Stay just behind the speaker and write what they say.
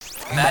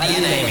Maddie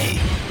and Amy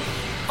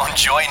on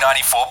Joy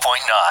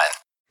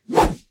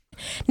 94.9.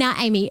 Now,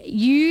 Amy,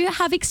 you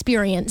have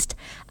experienced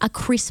a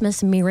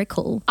Christmas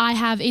miracle. I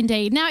have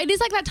indeed. Now, it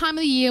is like that time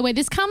of the year where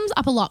this comes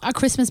up a lot, a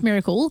Christmas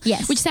miracle.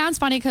 Yes. Which sounds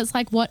funny because,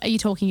 like, what are you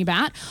talking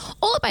about?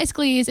 All it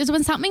basically is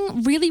when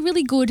something really,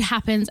 really good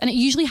happens, and it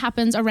usually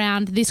happens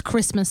around this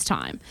Christmas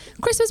time.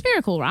 Christmas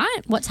miracle,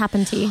 right? What's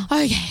happened to you?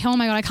 Okay. Oh,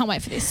 my God, I can't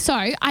wait for this. So,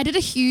 I did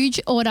a huge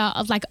order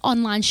of, like,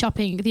 online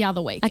shopping the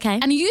other week. Okay.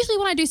 And usually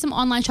when I do some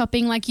online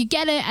shopping, like, you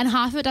get it and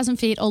half of it doesn't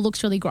fit or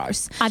looks really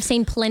gross. I've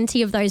seen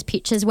plenty of those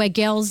pictures where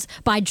girls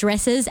buy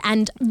dresses,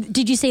 and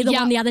did you see the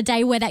one the other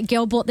day where that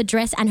girl bought the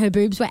dress and her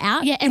boobs were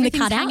out? Yeah, in the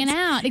everything's cutouts? hanging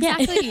out.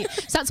 Exactly.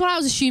 So that's what I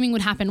was assuming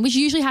would happen, which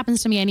usually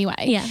happens to me anyway.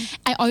 Yeah.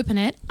 I open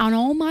it and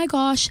oh my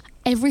gosh,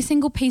 every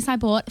single piece I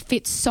bought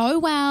fits so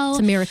well. It's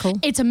a miracle.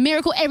 It's a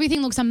miracle.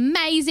 Everything looks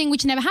amazing,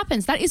 which never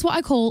happens. That is what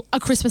I call a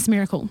Christmas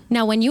miracle.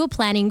 Now, when you were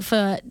planning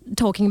for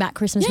talking about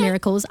Christmas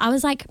miracles, I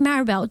was like,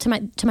 Maribel,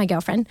 to my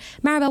girlfriend,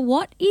 Maribel,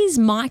 what is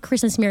my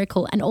Christmas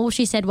miracle? And all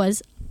she said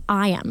was,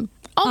 I am.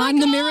 Oh my I'm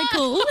the God.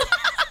 miracle.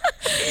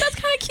 That's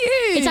kind of cute.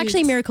 It's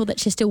actually a miracle that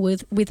she's still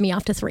with me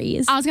after 3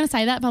 years. I was going to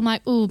say that, but I'm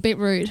like, ooh, a bit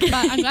rude. But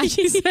I'm glad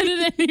you said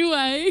it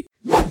anyway.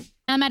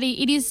 Now,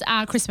 Maddie, it is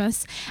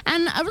Christmas,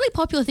 and a really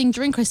popular thing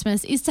during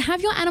Christmas is to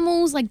have your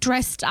animals like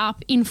dressed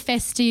up in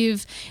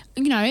festive,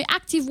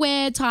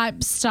 activewear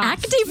type stuff.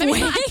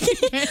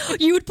 Activewear?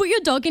 You would put your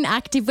dog in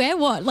activewear?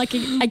 What, like a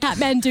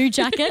Kathmandu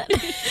jacket?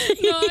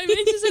 No, I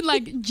mean just in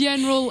like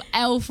general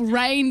elf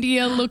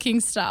reindeer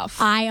looking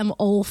stuff. I am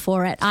all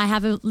for it. I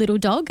have a little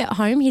dog at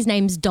home. His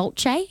name's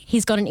Dolce.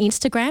 He's got an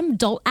Instagram,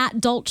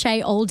 at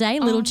Dolce all day,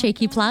 little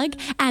cheeky plug.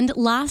 And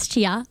last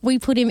year we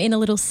put him in a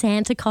little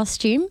Santa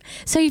costume.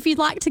 So if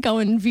you'd like to go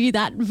and view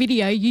that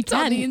video, you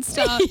can. On the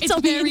Insta. It's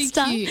on the very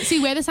Insta. cute. See,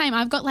 we're the same.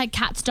 I've got like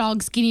cats,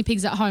 dogs, guinea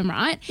pigs at home,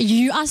 right?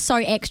 You are so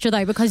extra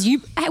though, because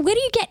where do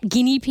you get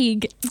guinea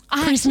pig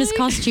Christmas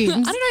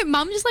costumes? I don't know.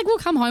 Mum just like will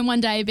come home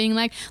one day being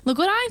like, look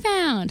what I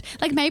found.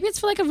 Like maybe it's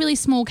for like a really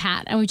small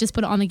cat and we just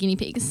put it on the guinea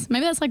pigs.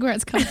 Maybe that's like where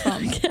it's come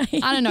from.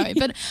 Okay. I don't know.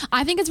 But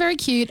I think it's very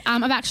cute.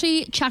 I've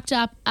actually chucked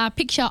up a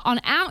picture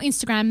on our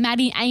Instagram,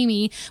 Maddie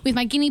Amy, with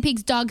my guinea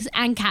pigs, dogs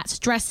and cats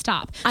dressed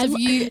up. So if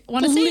you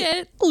want to see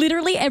it.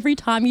 Literally every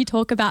time you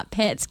talk about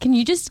pets, can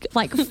you just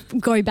like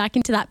go back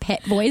into that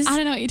pet voice? I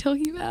don't know what you're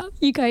talking about.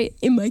 You go,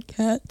 in my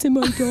cats, in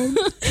my dog.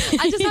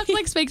 I just have to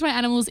like speak to my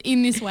animals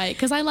in this way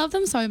because I love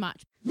them so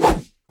much.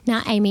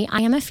 Now, Amy,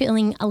 I am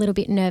feeling a little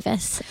bit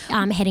nervous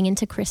heading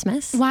into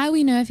Christmas. Why are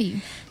we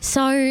nervy?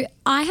 So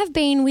I have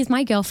been with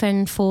my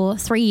girlfriend for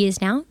 3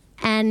 years now.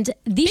 And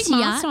this Big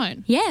year,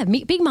 milestone. Yeah,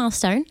 big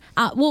milestone.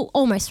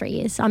 Almost 3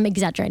 years. I'm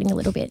exaggerating a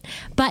little bit,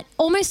 but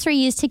almost 3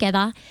 years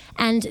together.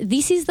 And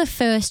this is the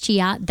first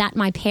year that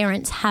my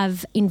parents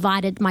have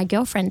invited my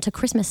girlfriend to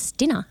Christmas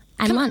dinner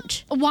and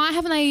lunch. Why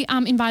haven't they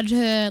invited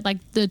her like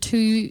the 2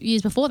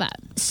 years before that?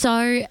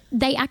 So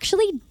they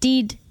actually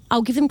did.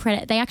 I'll give them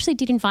credit. They actually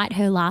did invite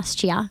her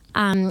last year,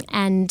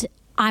 and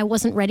I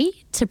wasn't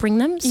ready to bring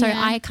them. So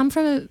I come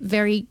from a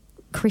very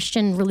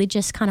Christian,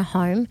 religious kind of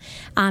home,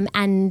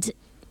 and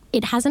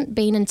it hasn't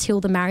been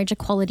until the marriage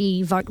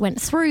equality vote went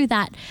through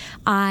that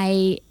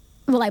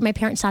my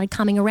parents started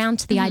coming around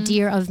to the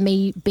idea of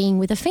me being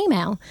with a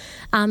female.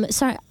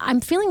 So I'm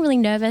feeling really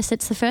nervous.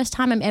 It's the first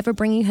time I'm ever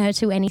bringing her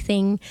to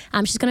anything.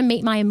 She's going to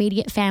meet my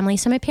immediate family.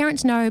 So my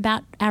parents know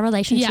about our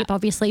relationship,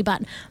 obviously,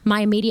 but my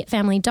immediate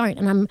family don't.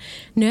 And I'm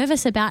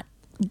nervous about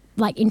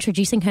like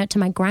introducing her to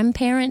my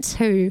grandparents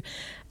who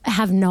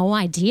have no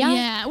idea.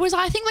 Yeah, whereas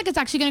I think like it's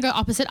actually going to go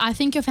opposite. I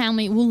think your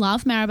family will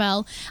love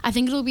Maribel. I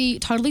think it'll be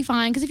totally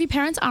fine because if your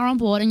parents are on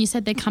board and you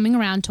said they're coming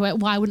around to it,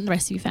 why wouldn't the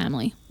rest of your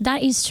family?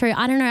 That is true.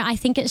 I don't know. I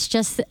think it's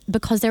just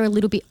because they're a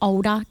little bit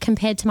older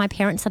compared to my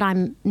parents that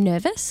I'm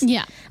nervous.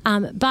 Yeah.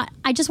 But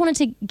I just wanted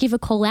to give a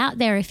call out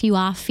there if you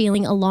are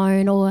feeling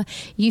alone or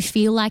you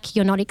feel like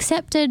you're not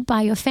accepted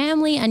by your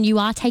family and you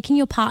are taking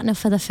your partner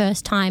for the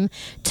first time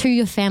to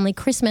your family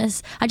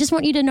Christmas. I just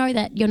want you to know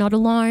that you're not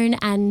alone,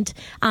 and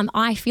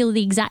I feel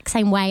the exact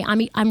same way.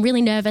 I'm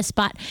really nervous,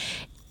 but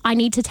I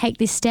need to take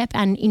this step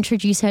and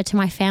introduce her to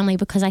my family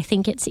because I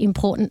think it's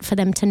important for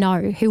them to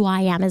know who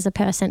I am as a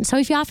person. So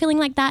if you are feeling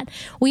like that,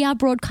 we are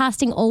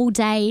broadcasting all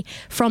day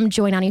from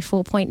Joy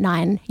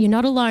 94.9. You're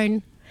not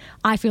alone.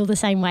 I feel the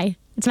same way.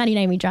 It's Maddie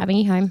and Amy driving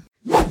you home.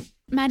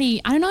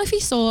 Maddie, I don't know if you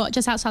saw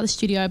just outside the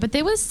studio, but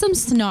there was some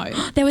snow.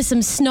 There was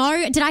some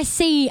snow. Did I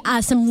see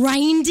some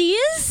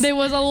reindeers? There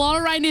was a lot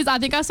of reindeers. I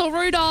think I saw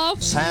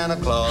Rudolph. Santa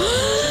Claus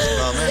is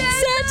coming.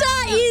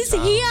 Santa is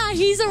here.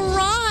 He's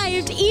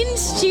arrived in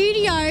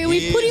studio.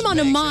 We put him on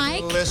a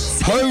mic.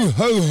 Ho,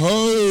 ho,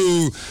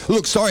 ho.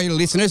 Look, sorry,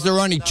 listeners, there are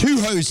only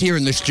two hoes here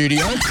in the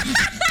studio.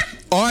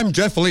 I'm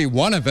definitely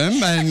one of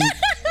them, and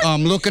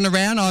I'm looking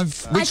around.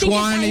 I've Which think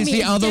it's one is Amy.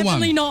 the other one?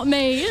 Definitely not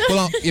me.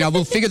 Well,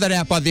 we'll figure that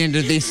out by the end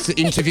of this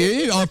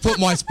interview. I've put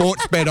my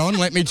sports bet on,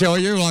 let me tell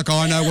you, like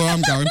I know where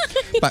I'm going.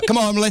 But come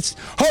on, let's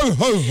ho,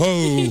 ho,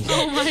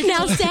 ho.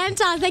 Now,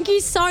 Santa, thank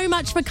you so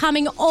much for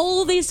coming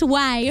all this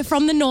way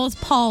from the North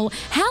Pole.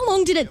 How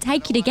long did it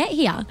take you to get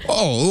here?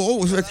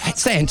 Oh,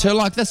 Santa,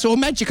 like that's all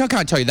magic. I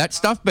can't tell you that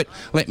stuff, but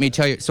let me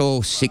tell you, it's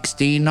all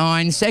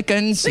 69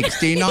 seconds,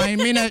 69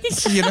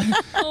 minutes, you know.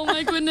 Oh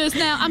my goodness.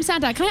 Now,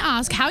 Santa, can I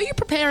ask, how are you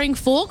preparing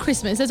for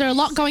Christmas? Is there a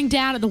lot going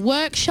down at the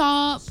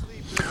workshop?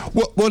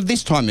 Well,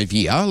 this time of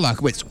year,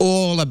 like, it's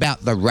all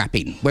about the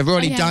wrapping. We've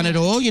already done it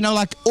all, you know,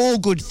 like all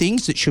good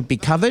things that should be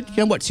covered. You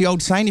know, what's the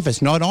old saying? If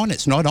it's not on,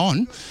 it's not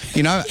on,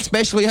 you know,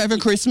 especially over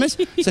Christmas.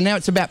 So now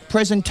it's about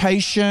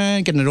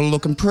presentation, getting it all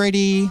looking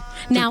pretty.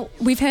 Now,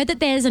 we've heard that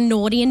there's a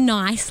naughty and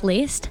nice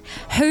list.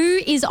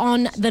 Who is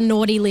on the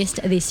naughty list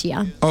this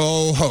year?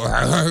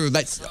 Oh,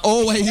 that's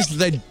always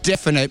the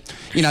definite.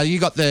 You know, you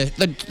got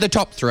the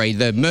top three,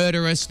 the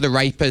murderers, the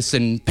rapists,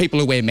 and people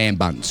who wear man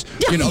buns.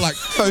 You know, like,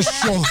 for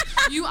sure.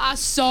 You are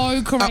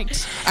so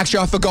correct. Actually,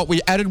 I forgot we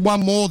added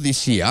one more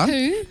this year.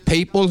 Who?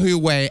 People who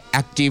wear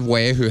active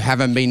wear who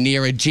haven't been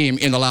near a gym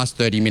in the last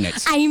 30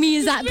 minutes. Amy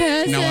is that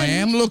person. No, I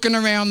am looking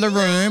around the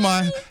room.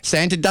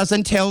 Santa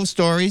doesn't tell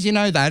stories, you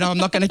know that. I'm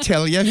not going to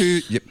tell you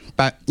who,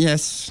 but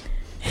yes.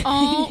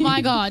 Oh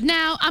my God.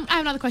 Now, I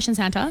have another question,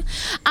 Santa.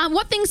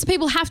 What things do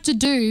people have to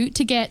do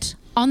to get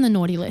on the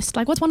naughty list?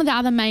 Like, what's one of the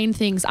other main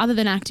things other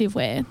than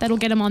activewear that'll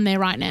get them on there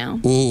right now?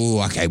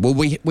 Oh, okay. Well,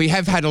 we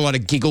have had a lot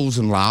of giggles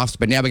and laughs,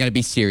 but now we're going to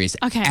be serious.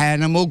 Okay.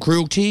 Animal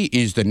cruelty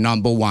is the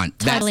number one.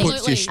 Totally. That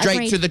puts you straight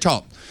Agreed. to the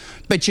top.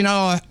 But, you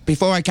know,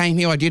 before I came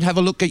here, I did have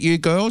a look at you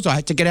girls. I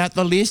had to get out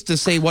the list to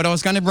see what I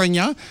was going to bring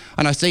you.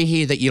 And I see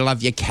here that you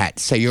love your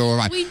cats, so you're all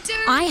right. We do.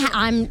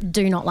 I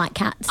do not like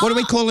cats. What do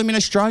we call them in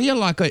Australia?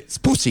 Like, it's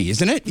pussy,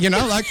 isn't it? You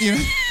know, like, you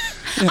know.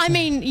 I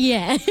mean,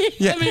 yeah.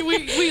 Yeah. I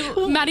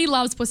mean, Maddie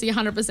loves pussy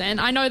 100%.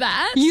 I know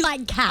that. You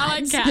like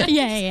cats. I like cats.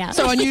 Yeah.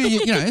 So I knew,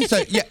 you know,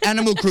 so yeah,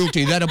 animal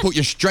cruelty, that'll put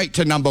you straight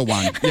to number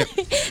one. Yep.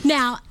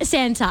 Now,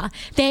 Santa,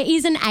 there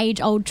is an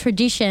age-old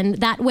tradition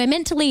that we're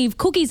meant to leave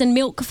cookies and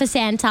milk for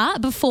Santa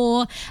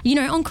before, you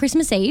know, on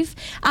Christmas Eve.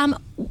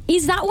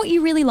 Is that what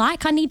you really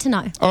like? I need to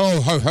know.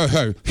 Oh, ho, ho,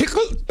 ho.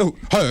 Oh,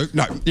 ho,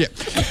 no, yeah.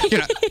 You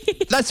know,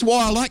 that's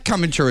why I like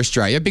coming to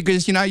Australia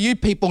because, you know, you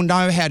people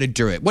know how to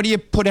do it. What do you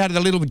put out of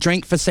the little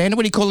drink for Santa?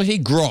 What do you call it here?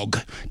 Grog,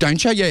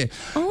 don't you? Yeah.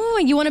 Oh,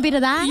 you want a bit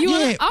of that?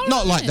 Yeah, Oh,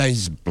 not right. like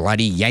those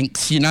bloody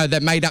Yanks, you know,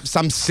 that made up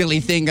some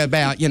silly thing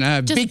about, you know,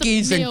 Just the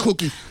bickies and milk.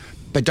 cookies.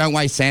 But don't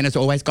worry, Santa's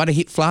always got a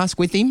hit flask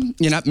with him,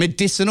 you know,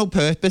 medicinal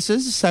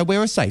purposes, so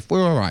we're safe.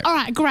 We're all right. All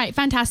right, great,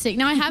 fantastic.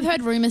 Now, I have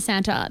heard rumours,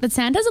 Santa, that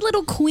Santa's a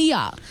little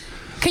queer.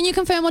 Can you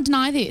confirm or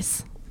deny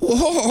this?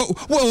 Whoa,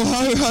 well,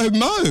 ho, ho,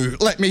 mo,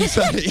 let me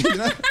say. You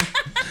know?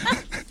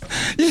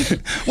 Yeah.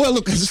 Well,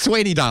 look,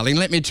 sweetie darling,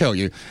 let me tell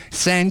you,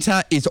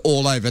 Santa is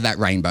all over that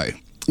rainbow.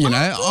 You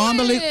know, I'm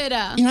a little, good.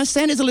 you know,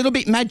 Santa's a little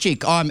bit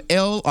magic. I'm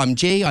L, I'm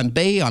G, I'm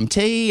B, I'm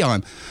T,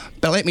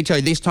 but let me tell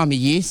you, this time of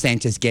year,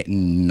 Santa's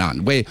getting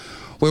none. We're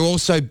all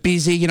so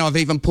busy, you know, I've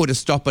even put a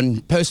stop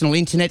on personal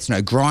internets,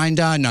 no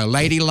Grindr, no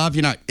Lady Love,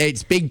 you know,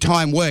 it's big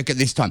time work at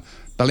this time.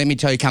 But let me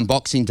tell you, come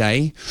Boxing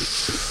Day,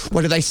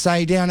 what do they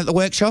say down at the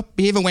workshop?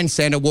 Even when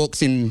Santa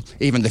walks in,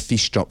 even the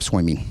fish stop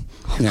swimming.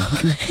 You know.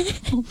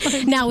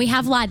 Now, we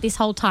have lied this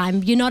whole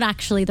time. You're not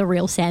actually the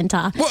real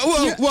Santa.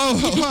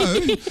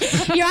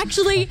 Whoa. You're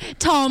actually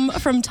Tom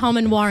from Tom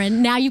and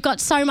Warren. Now, you've got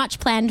so much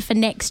planned for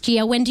next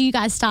year. When do you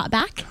guys start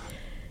back?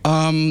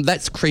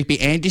 That's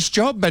creepy Andy's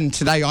job, and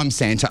today I'm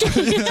Santa.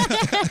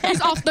 He's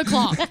off the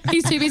clock.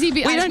 He's too busy.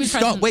 We don't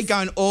stop. We're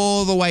going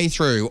all the way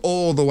through.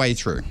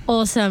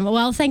 Awesome.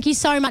 Well, thank you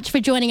so much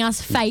for joining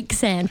us, fake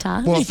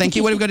Santa. Well, thank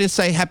you. What have we got to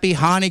say? Happy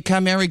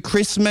Hanukkah, Merry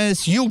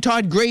Christmas,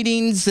 Yuletide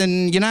greetings,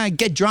 and, you know,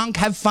 get drunk,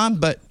 have fun,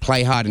 but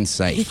play hard and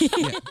safe.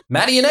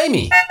 Maddie and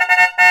Amy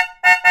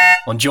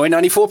on Joy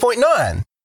 94.9.